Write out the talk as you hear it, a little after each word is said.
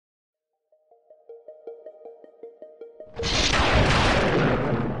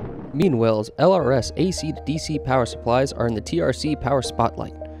Meanwell's LRS AC to DC power supplies are in the TRC Power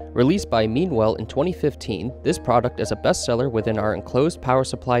Spotlight. Released by Meanwell in 2015, this product is a bestseller within our enclosed power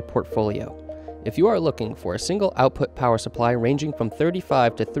supply portfolio. If you are looking for a single output power supply ranging from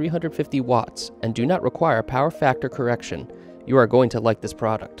 35 to 350 watts and do not require power factor correction, you are going to like this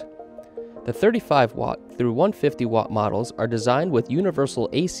product. The 35 watt through 150 watt models are designed with universal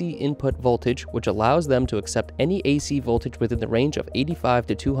AC input voltage, which allows them to accept any AC voltage within the range of 85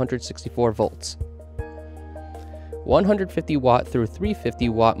 to 264 volts. 150 watt through 350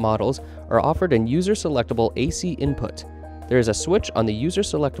 watt models are offered in user-selectable AC input. There is a switch on the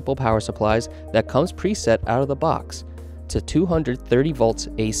user-selectable power supplies that comes preset out of the box to 230 volts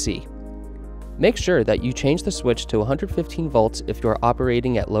AC. Make sure that you change the switch to 115 volts if you are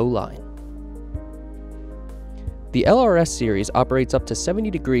operating at low line. The LRS series operates up to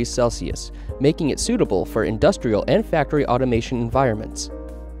 70 degrees Celsius, making it suitable for industrial and factory automation environments.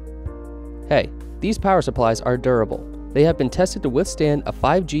 Hey, these power supplies are durable. They have been tested to withstand a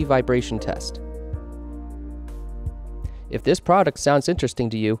 5G vibration test. If this product sounds interesting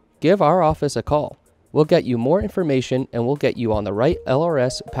to you, give our office a call. We'll get you more information and we'll get you on the right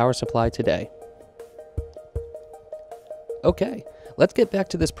LRS power supply today. Okay, let's get back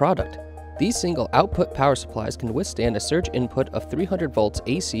to this product. These single output power supplies can withstand a surge input of 300 volts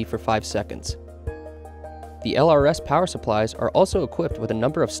AC for 5 seconds. The LRS power supplies are also equipped with a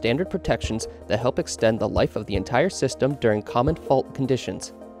number of standard protections that help extend the life of the entire system during common fault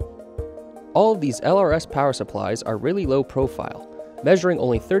conditions. All of these LRS power supplies are really low profile, measuring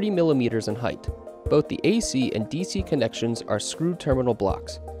only 30 millimeters in height. Both the AC and DC connections are screw terminal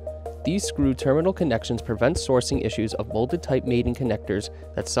blocks. These screw terminal connections prevent sourcing issues of molded type mating connectors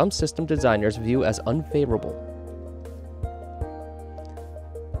that some system designers view as unfavorable.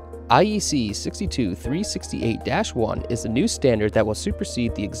 IEC 62368-1 is the new standard that will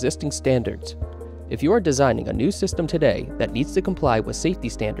supersede the existing standards. If you are designing a new system today that needs to comply with safety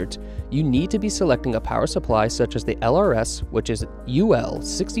standards, you need to be selecting a power supply such as the LRS, which is UL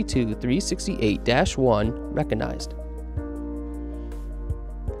 62368-1 recognized.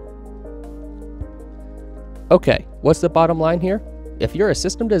 Okay, what's the bottom line here? If you're a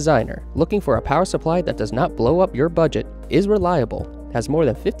system designer looking for a power supply that does not blow up your budget, is reliable, has more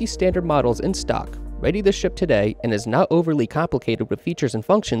than 50 standard models in stock, ready to ship today, and is not overly complicated with features and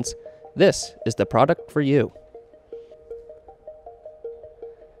functions, this is the product for you.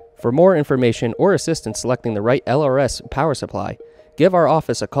 For more information or assistance selecting the right LRS power supply, give our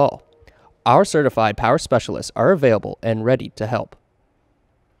office a call. Our certified power specialists are available and ready to help.